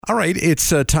All right,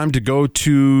 it's time to go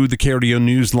to the KRDO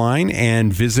Newsline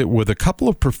and visit with a couple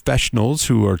of professionals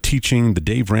who are teaching the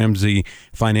Dave Ramsey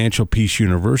Financial Peace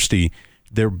University.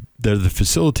 They're the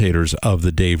facilitators of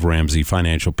the Dave Ramsey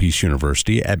Financial Peace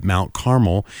University at Mount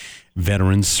Carmel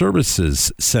Veterans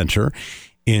Services Center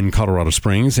in Colorado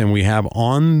Springs. And we have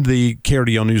on the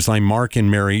KRDO Newsline Mark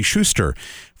and Mary Schuster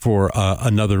for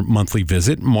another monthly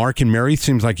visit. Mark and Mary,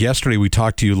 seems like yesterday we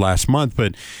talked to you last month,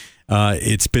 but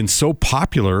it's been so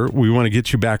popular, we want to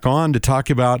get you back on to talk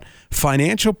about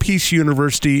Financial Peace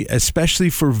University, especially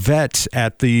for vets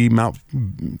at the Mount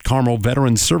Carmel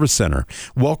Veterans Service Center.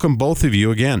 Welcome, both of you,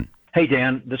 again. Hey,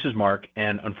 Dan, this is Mark,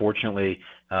 and unfortunately,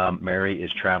 Mary is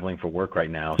traveling for work right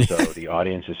now, so the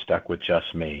audience is stuck with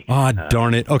just me.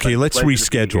 Darn it. Okay, let's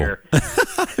reschedule.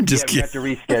 We have to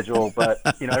reschedule, but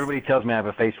everybody tells me I have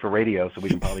a face for radio, so we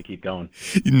can probably keep going.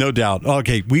 No doubt.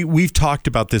 Okay, we've talked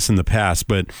about this in the past,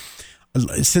 but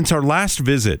since our last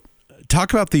visit,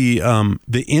 talk about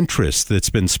the interest that's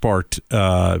been sparked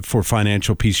for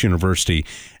Financial Peace University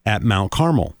at Mount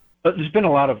Carmel. There's been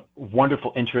a lot of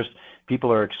wonderful interest.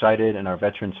 People are excited, and our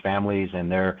veterans' families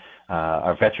and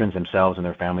our veterans themselves and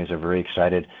their families are very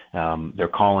excited. They're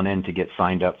calling in to get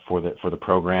signed up for the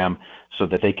program so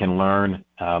that they can learn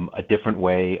a different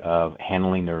way of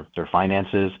handling their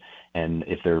finances, and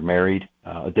if they're married,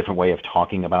 a different way of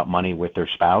talking about money with their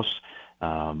spouse.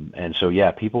 And so,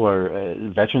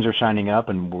 veterans are signing up,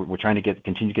 and we're trying to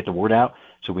continue to get the word out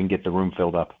so we can get the room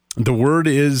filled up. The word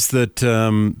is that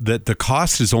that the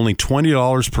cost is only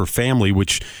 $20 per family,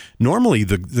 which normally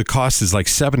the cost is like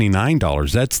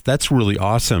 $79. That's really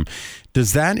awesome.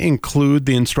 Does that include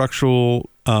the instructional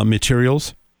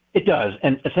materials? It does,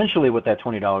 and essentially what that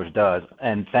 $20 does,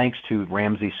 and thanks to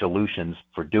Ramsey Solutions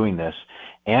for doing this,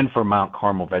 and for Mount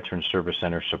Carmel Veterans Service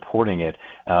Center supporting it,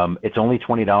 it's only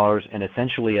 $20, and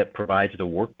essentially it provides the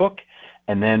workbook.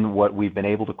 And then what we've been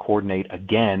able to coordinate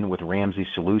again with Ramsey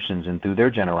Solutions and through their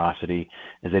generosity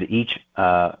is that each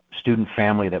student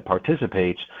family that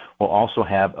participates will also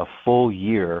have a full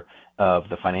year of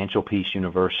the Financial Peace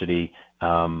University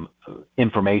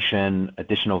information,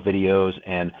 additional videos,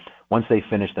 and once they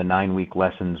finish the 9-week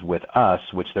lessons with us,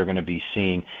 which they're going to be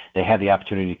seeing, they have the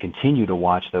opportunity to continue to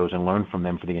watch those and learn from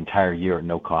them for the entire year at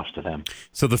no cost to them.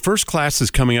 So the first class is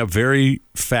coming up very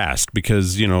fast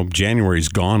because, January's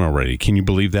gone already. Can you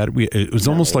believe that? It was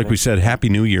almost like we said Happy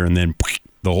New Year and then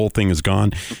the whole thing is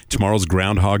gone. Tomorrow's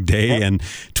Groundhog Day, and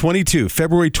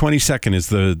February 22nd is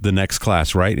the next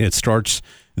class, right? It starts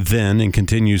then and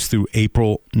continues through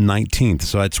April 19th.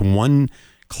 So that's one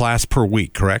class per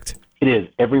week, correct? It is.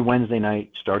 Every Wednesday night,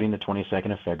 starting the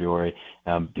 22nd of February,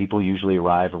 people usually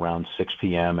arrive around 6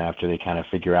 p.m. after they kind of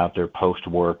figure out their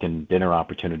post-work and dinner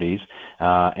opportunities.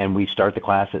 And we start the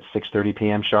class at 6:30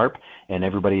 p.m. sharp, and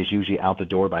everybody is usually out the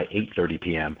door by 8:30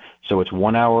 p.m. So it's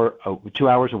 2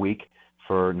 hours a week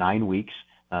for 9 weeks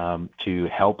to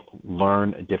help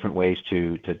learn different ways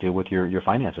to deal with your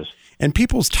finances. And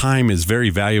people's time is very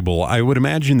valuable. I would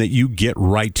imagine that you get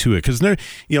right to it because,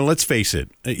 let's face it,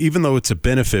 even though it's a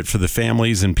benefit for the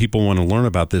families and people want to learn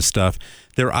about this stuff,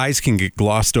 their eyes can get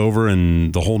glossed over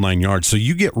and the whole 9 yards. So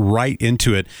you get right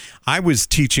into it. I was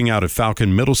teaching out at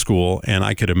Falcon Middle School, and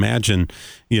I could imagine,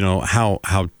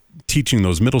 how teaching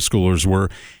those middle schoolers were.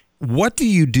 What do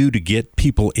you do to get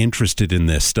people interested in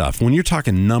this stuff? When you're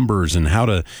talking numbers and how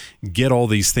to get all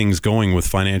these things going with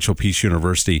Financial Peace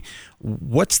University,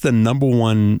 what's the number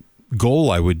one goal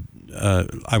I want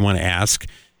to ask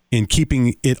in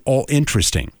keeping it all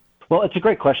interesting? Well, it's a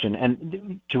great question.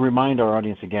 And to remind our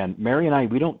audience again, Mary and I,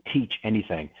 we don't teach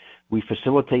anything. We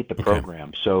facilitate the program.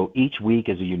 Okay. So each week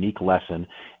is a unique lesson,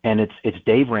 and it's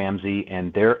Dave Ramsey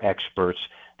and their experts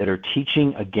that are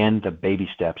teaching, again, the baby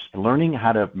steps, learning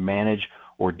how to manage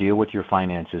or deal with your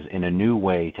finances in a new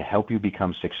way to help you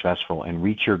become successful and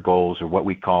reach your goals, or what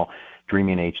we call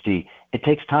Dreaming HD. It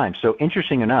takes time. So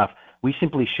interesting enough, we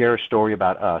simply share a story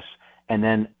about us, and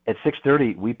then at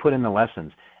 6:30, we put in the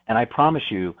lessons. And I promise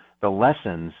you, the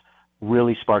lessons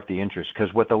really spark the interest,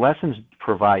 because what the lessons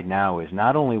provide now is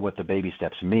not only what the baby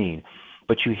steps mean,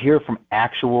 but you hear from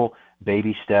actual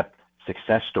baby step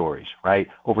success stories, right?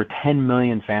 Over 10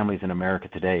 million families in America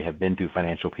today have been through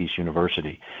Financial Peace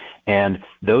University. And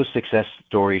those success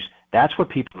stories, that's what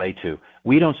people relate to.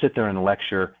 We don't sit there and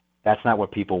lecture. That's not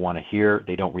what people want to hear.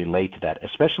 They don't relate to that,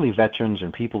 especially veterans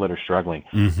and people that are struggling.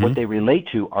 Mm-hmm. What they relate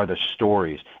to are the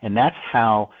stories, and that's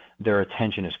how their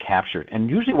attention is captured.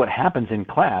 And usually what happens in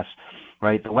class,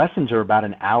 right, the lessons are about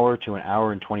an hour to an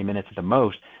hour and 20 minutes at the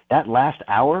most. That last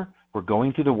hour, we're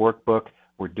going through the workbook,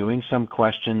 we're doing some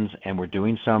questions, and we're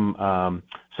doing some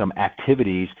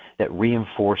activities that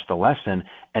reinforce the lesson.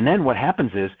 And then what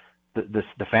happens is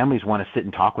the families want to sit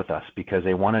and talk with us because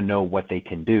they want to know what they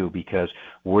can do because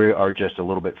we are just a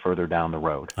little bit further down the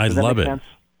road. I love it. Sense?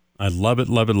 I love it,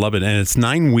 love it, love it. And it's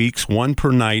 9 weeks, one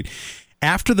per night.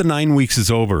 After the 9 weeks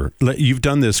is over, you've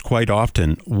done this quite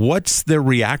often. What's their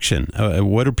reaction?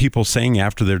 What are people saying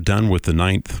after they're done with the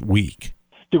 9th week?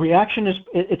 The reaction is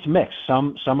it's mixed.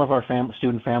 Some of our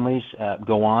student families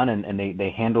go on and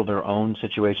they handle their own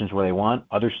situations where they want.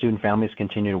 Other student families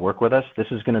continue to work with us. This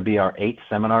is going to be our 8th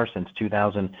seminar since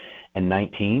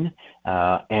 2019,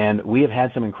 and we have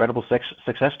had some incredible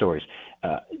success stories.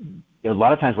 A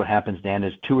lot of times what happens, Dan,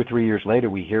 is 2 or 3 years later,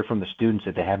 we hear from the students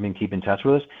that they haven't been keeping in touch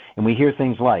with us, and we hear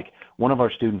things like one of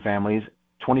our student families,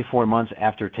 24 months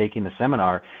after taking the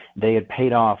seminar, they had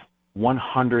paid off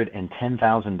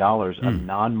 $110,000 of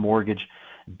non-mortgage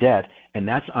debt, and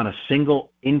that's on a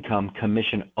single income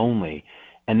commission only.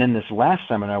 And then this last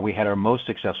seminar, we had our most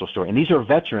successful story. And these are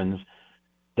veterans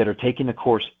that are taking the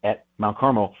course at Mount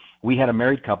Carmel. We had a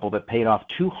married couple that paid off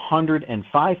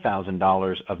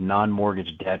 $205,000 of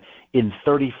non-mortgage debt in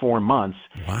 34 months.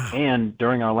 Wow. And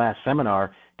during our last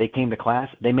seminar, they came to class.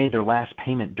 They made their last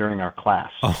payment during our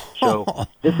class. So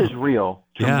this is real,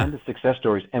 tremendous success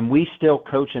stories. And we still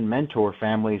coach and mentor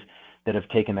families that have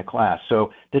taken the class.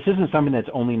 So this isn't something that's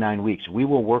only 9 weeks. We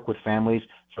will work with families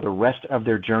for the rest of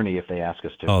their journey if they ask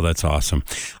us to. Oh, that's awesome.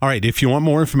 All right. If you want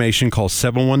more information, call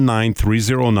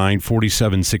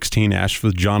 719-309-4716. Ask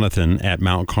for Jonathan at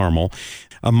Mount Carmel.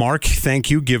 Mark, thank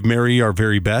you. Give Mary our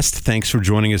very best. Thanks for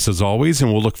joining us as always,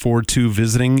 and we'll look forward to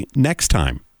visiting next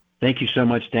time. Thank you so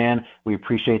much, Dan. We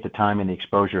appreciate the time and the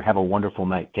exposure. Have a wonderful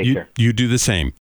night. Take care. You do the same.